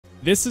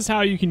This is how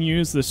you can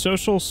use the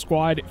social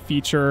squad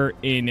feature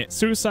in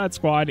Suicide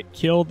Squad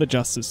Kill the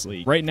Justice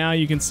League. Right now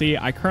you can see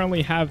I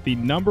currently have the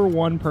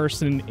 #1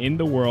 person in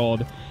the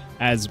world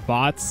as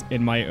bots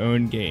in my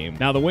own game.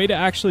 Now the way to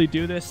actually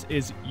do this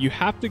is you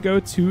have to go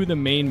to the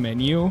main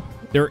menu.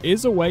 There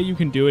is a way you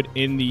can do it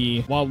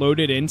while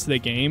loaded into the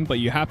game, but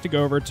you have to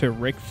go over to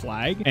Rick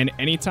Flag, and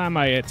anytime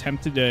I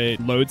attempted to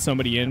load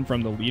somebody in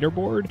from the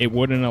leaderboard, it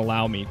wouldn't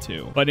allow me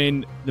to. But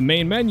in the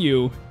main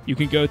menu, you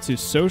can go to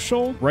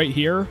social. Right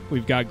here,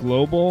 we've got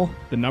global,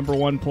 the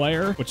 #1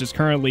 player, which is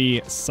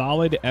currently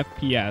solid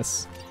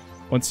FPS.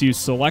 Once you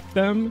select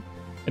them,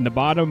 in the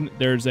bottom,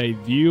 there's a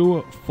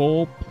view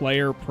full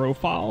player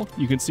profile.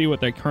 You can see what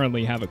they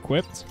currently have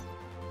equipped.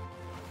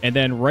 And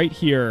then right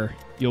here,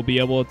 you'll be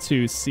able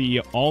to see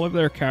all of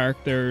their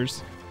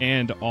characters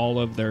and all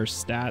of their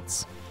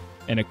stats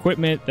and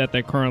equipment that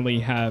they currently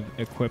have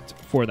equipped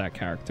for that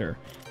character.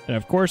 And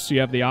of course, you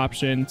have the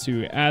option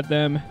to add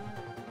them,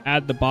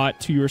 add the bot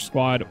to your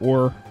squad,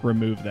 or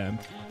remove them.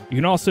 You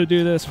can also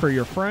do this for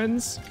your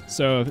friends.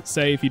 So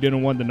say if you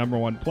didn't want the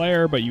 #1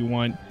 player, but you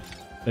want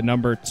the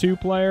 #2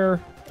 player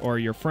or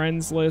your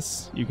friends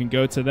list, you can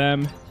go to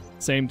them.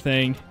 Same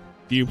thing,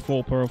 view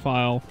full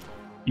profile.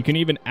 You can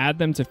even add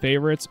them to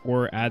favorites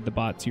or add the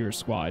bot to your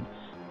squad.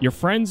 Your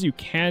friends you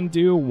can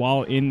do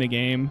while in the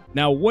game.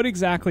 Now, what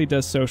exactly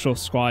does Social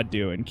Squad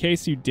do? In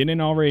case you didn't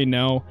already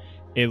know,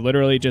 it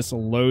literally just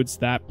loads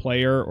that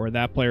player or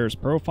that player's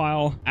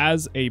profile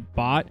as a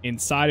bot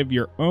inside of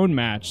your own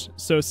match.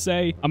 So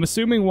say, I'm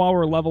assuming while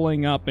we're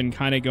leveling up and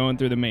kind of going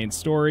through the main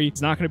story,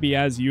 it's not going to be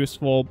as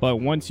useful,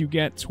 but once you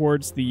get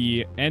towards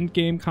the end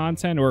game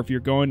content, or if you're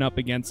going up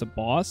against a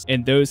boss,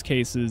 in those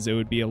cases, it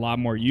would be a lot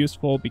more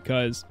useful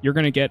because you're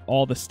going to get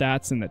all the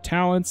stats and the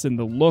talents and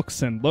the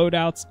looks and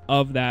loadouts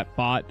of that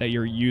bot that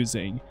you're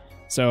using.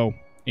 So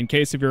in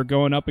case if you're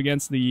going up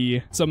against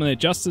some of the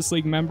Justice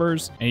League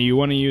members and you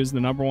want to use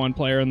the #1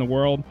 player in the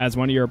world as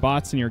one of your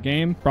bots in your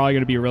game, probably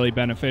going to be really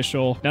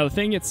beneficial. Now, the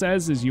thing it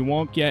says is you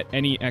won't get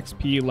any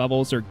XP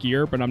levels or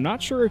gear, but I'm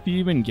not sure if you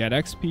even get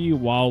XP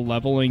while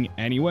leveling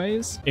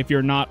anyways, if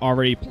you're not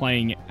already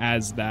playing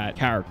as that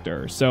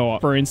character. So,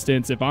 for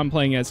instance, if I'm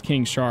playing as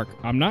King Shark,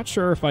 I'm not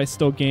sure if I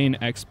still gain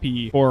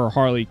XP for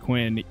Harley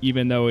Quinn,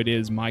 even though it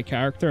is my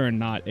character and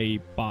not a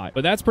bot.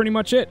 But that's pretty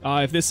much it.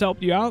 If this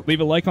helped you out,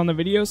 leave a like on the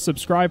video,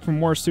 subscribe for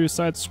more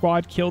Suicide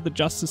Squad Kill the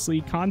Justice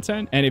League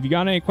content, and if you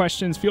got any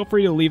questions, feel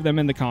free to leave them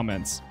in the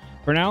comments.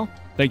 For now,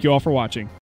 thank you all for watching.